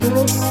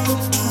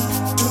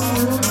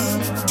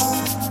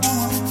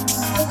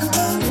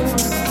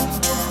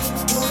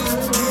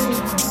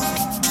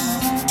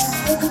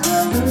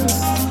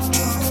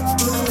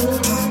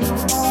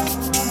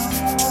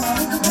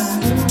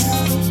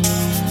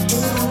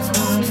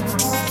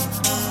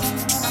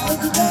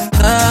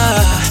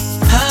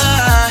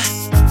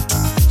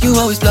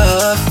always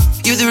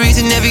bluff. You're the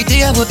reason every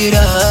day I would get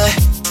up.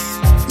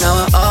 Now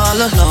I'm all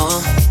alone.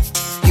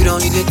 You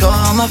don't even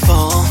call my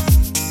phone.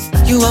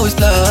 You always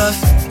bluff.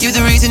 You're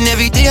the reason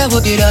every day I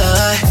would get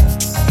up.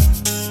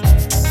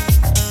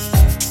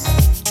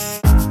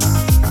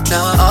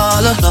 Now I'm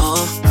all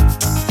alone.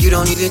 You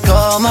don't even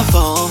call my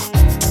phone.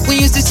 We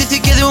used to sit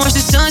together, watch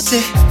the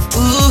sunset.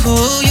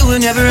 Ooh, you were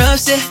never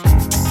upset.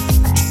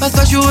 I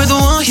thought you were the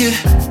one here,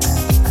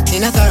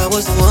 and I thought I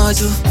was the one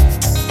too.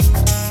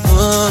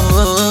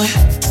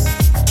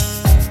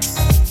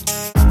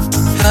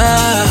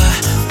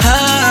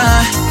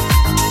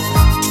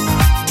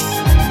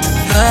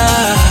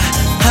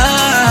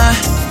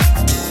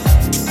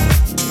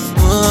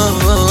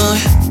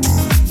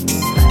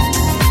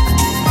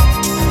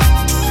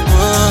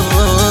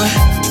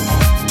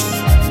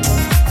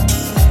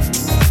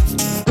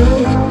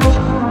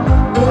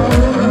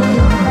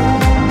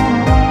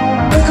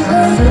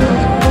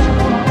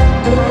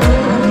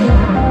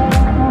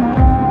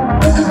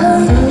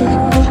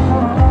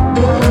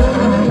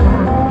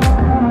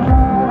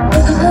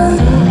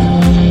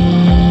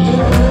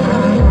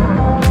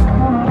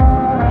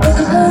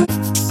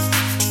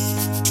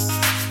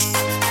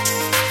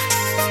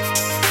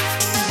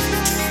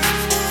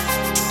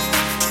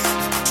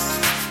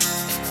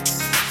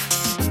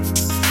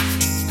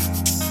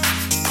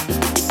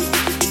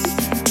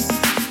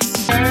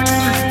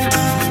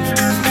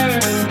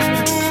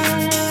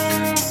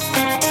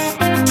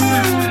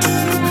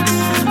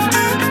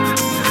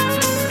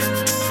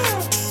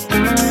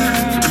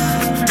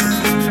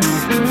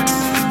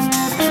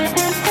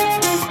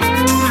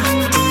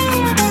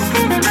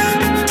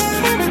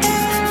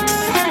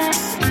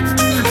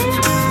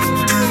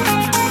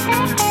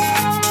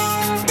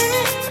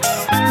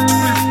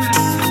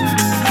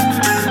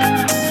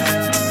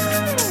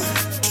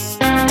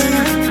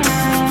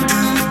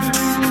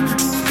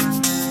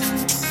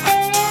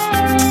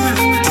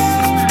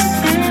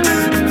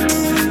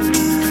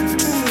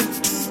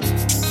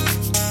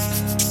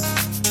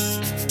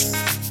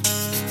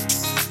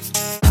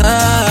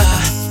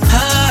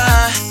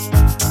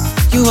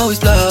 You always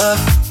bluff.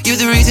 You're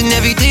the reason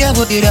every day I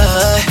would get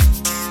up.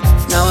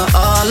 Now I'm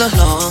all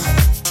alone.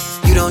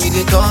 You don't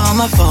even call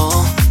my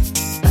phone.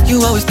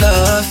 You always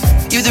bluff.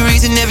 You're the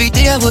reason every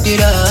day I would get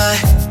up.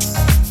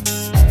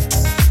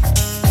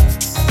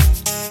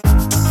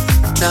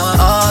 Now I'm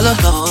all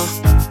alone.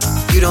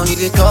 You don't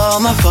even call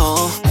my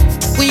phone.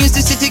 We used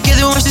to sit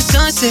together, watch the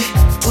sunset.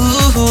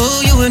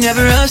 Ooh, you were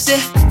never upset.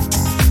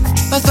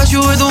 I thought you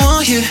were the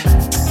one here,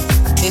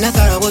 and I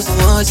thought I was the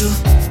one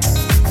too.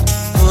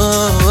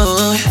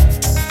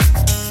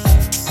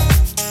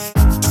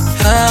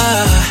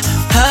 Ah.